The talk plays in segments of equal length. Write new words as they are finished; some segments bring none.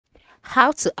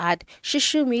How to add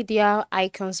social media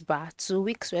icons bar to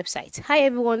Wix website. Hi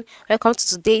everyone, welcome to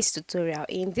today's tutorial.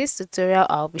 In this tutorial,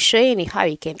 I'll be showing you how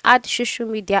you can add social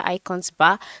media icons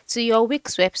bar to your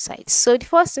Wix website. So the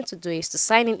first thing to do is to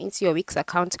sign in into your Wix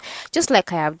account, just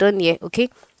like I have done here, okay?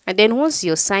 And then once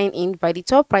you sign in, by the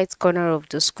top right corner of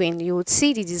the screen, you would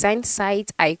see the design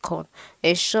site icon.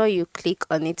 Ensure you click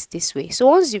on it this way. So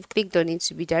once you've clicked on it,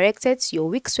 you'll be directed to your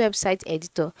Wix website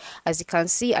editor, as you can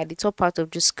see at the top part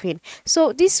of the screen.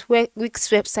 So this Wix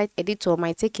website editor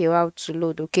might take a while to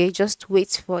load, okay? Just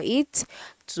wait for it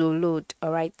to load,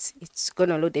 all right? It's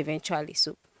gonna load eventually,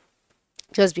 so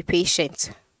just be patient.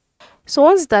 So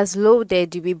once that's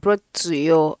loaded, you'll be brought to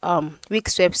your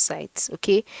Wix website,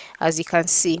 okay, as you can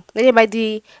see. Then by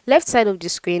the left side of the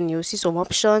screen, you'll see some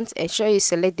options. Ensure you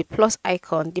select the plus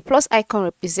icon. The plus icon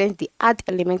represents the add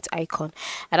element icon,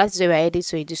 and that's where we're headed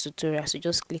to in this tutorial. So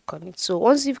just click on it. So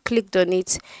once you've clicked on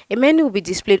it, a menu will be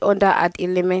displayed under add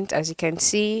element, as you can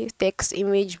see, text,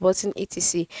 image, button,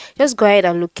 etc. Just go ahead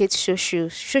and locate Shoshu.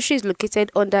 Shoshu is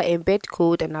located under embed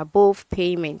code and above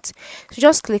payment. So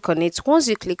just click on it. Once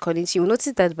you click on it, you'll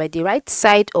notice that by the right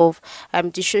side of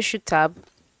the Shoshu tab,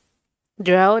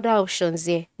 there are other options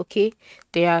there. Okay,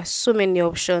 there are so many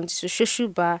options. So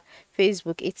Shoshu bar,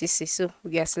 Facebook, etc. So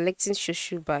we are selecting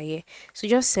Shoshu bar here. So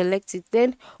just select it.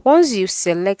 Then once you've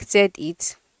selected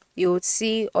it, you would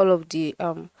see all of the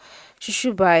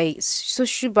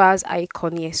Shoshu bar's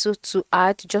icon here. So to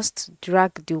add, just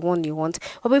drag the one you want.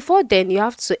 But before then, you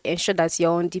have to ensure that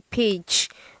you're on the page.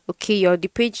 Okay, you're the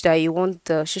page that you want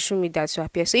the social media to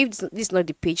appear. So if this is not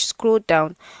the page, scroll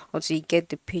down until you get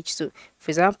the page. So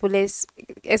for example, let's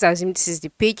assume this is the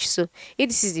page. So if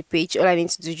this is the page, all I need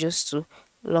to do is just to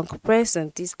long press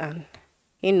on this and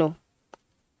you know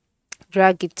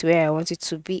drag it to where I want it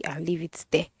to be and leave it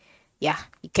there. Yeah,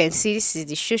 you can see this is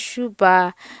the Shoshu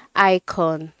bar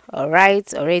icon, all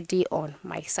right, already on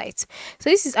my site. So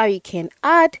this is how you can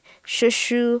add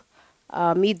Shoshu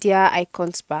media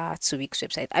icons bar to Wix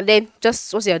website. And then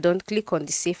just once you're done, click on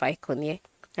the save icon here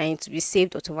and it will be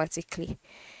saved automatically.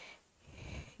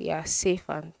 Yeah, save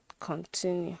and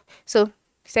continue. So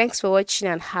thanks for watching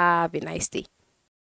and have a nice day.